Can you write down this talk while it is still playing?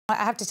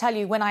I have to tell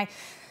you, when I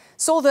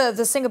saw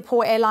the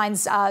Singapore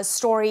Airlines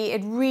story,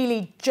 it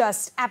really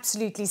just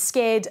absolutely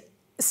scared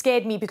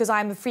me, because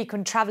I'm a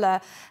frequent traveler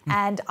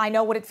and I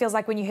know what it feels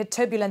like when you hit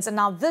turbulence. And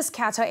now this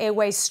Qatar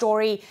Airways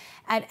story,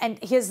 and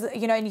here's,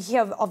 and you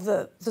hear of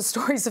the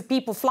stories of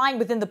people flying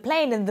within the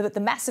plane and the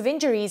massive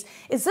injuries.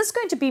 Is this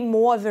going to be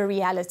more of a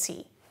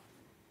reality?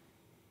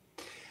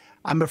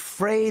 I'm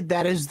afraid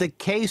that is the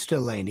case,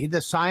 Delaney.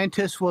 The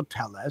scientists will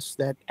tell us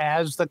that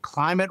as the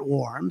climate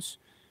warms,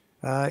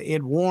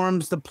 it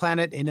warms the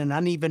planet in an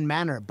uneven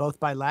manner, both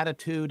by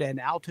latitude and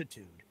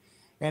altitude.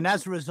 And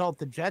as a result,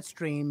 the jet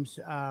streams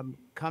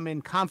come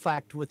in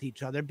conflict with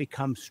each other,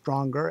 become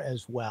stronger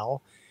as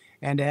well.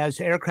 And as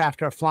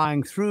aircraft are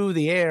flying through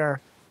the air,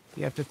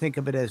 you have to think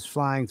of it as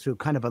flying through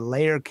kind of a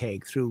layer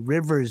cake, through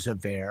rivers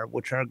of air,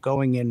 which are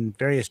going in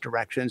various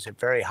directions at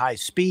very high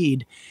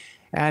speed.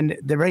 And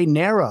they're very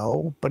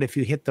narrow, but if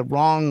you hit the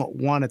wrong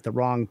one at the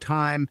wrong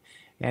time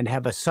and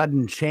have a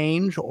sudden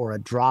change or a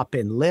drop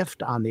in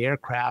lift on the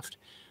aircraft,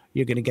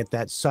 you're going to get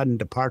that sudden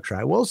departure.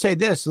 I will say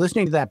this,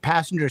 listening to that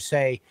passenger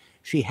say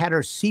she had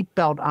her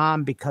seatbelt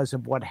on because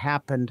of what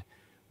happened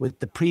with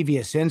the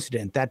previous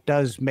incident, that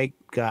does make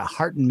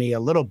hearten me a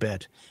little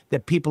bit,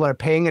 that people are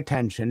paying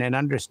attention and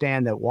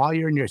understand that while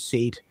you're in your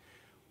seat,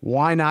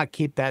 why not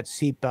keep that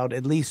seatbelt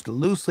at least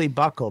loosely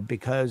buckled,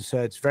 because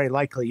it's very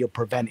likely you'll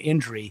prevent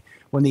injury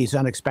when these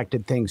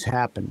unexpected things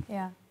happen.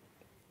 Yeah.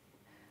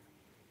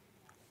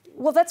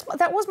 Well,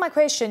 that was my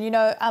question.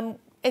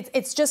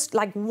 It's just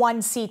like one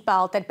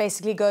seatbelt that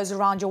basically goes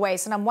around your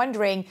waist. And I'm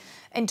wondering,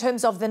 in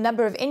terms of the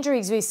number of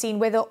injuries we've seen,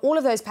 whether all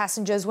of those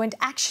passengers weren't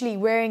actually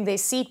wearing their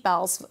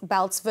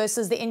belts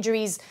versus the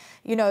injuries,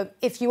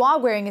 if you are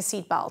wearing a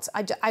seatbelt.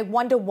 I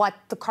wonder what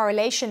the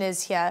correlation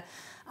is here,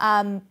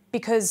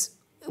 because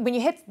when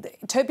you hit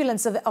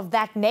turbulence of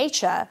that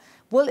nature,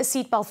 will a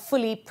seatbelt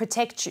fully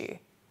protect you?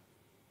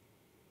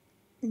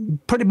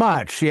 Pretty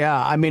much,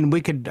 yeah. I mean,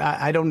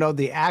 I don't know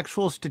the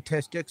actual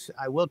statistics.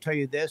 I will tell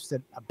you this,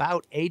 that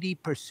about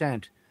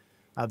 80%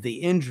 of the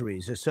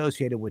injuries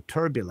associated with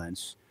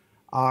turbulence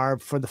are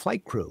for the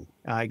flight crew.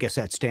 I guess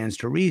that stands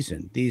to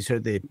reason. These are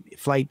the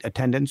flight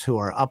attendants who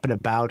are up and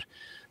about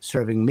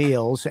serving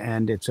meals,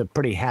 and it's a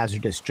pretty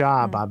hazardous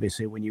job,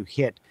 obviously, when you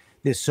hit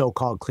this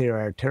so-called clear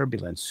air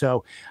turbulence.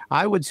 So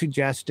I would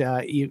suggest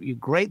you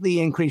greatly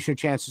increase your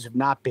chances of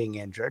not being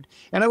injured.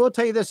 And I will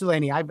tell you this,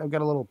 Eleni, I've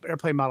got a little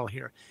airplane model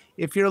here.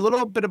 If you're a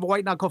little bit of a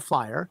white knuckle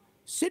flyer,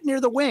 sit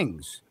near the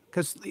wings,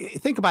 because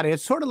think about it,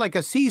 it's sort of like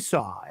a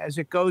seesaw as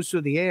it goes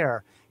through the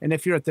air. And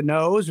if you're at the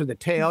nose or the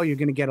tail, you're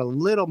going to get a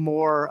little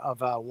more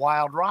of a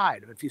wild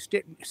ride. If you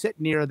sit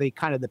near the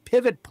kind of the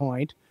pivot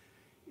point,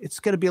 it's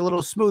going to be a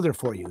little smoother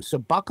for you. So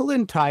buckle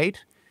in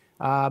tight.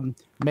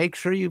 Make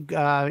sure you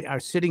are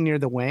sitting near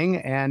the wing,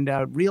 and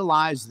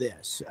realize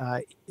this.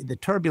 The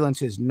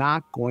turbulence is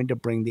not going to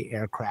bring the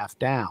aircraft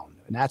down.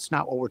 And that's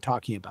not what we're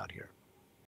talking about here.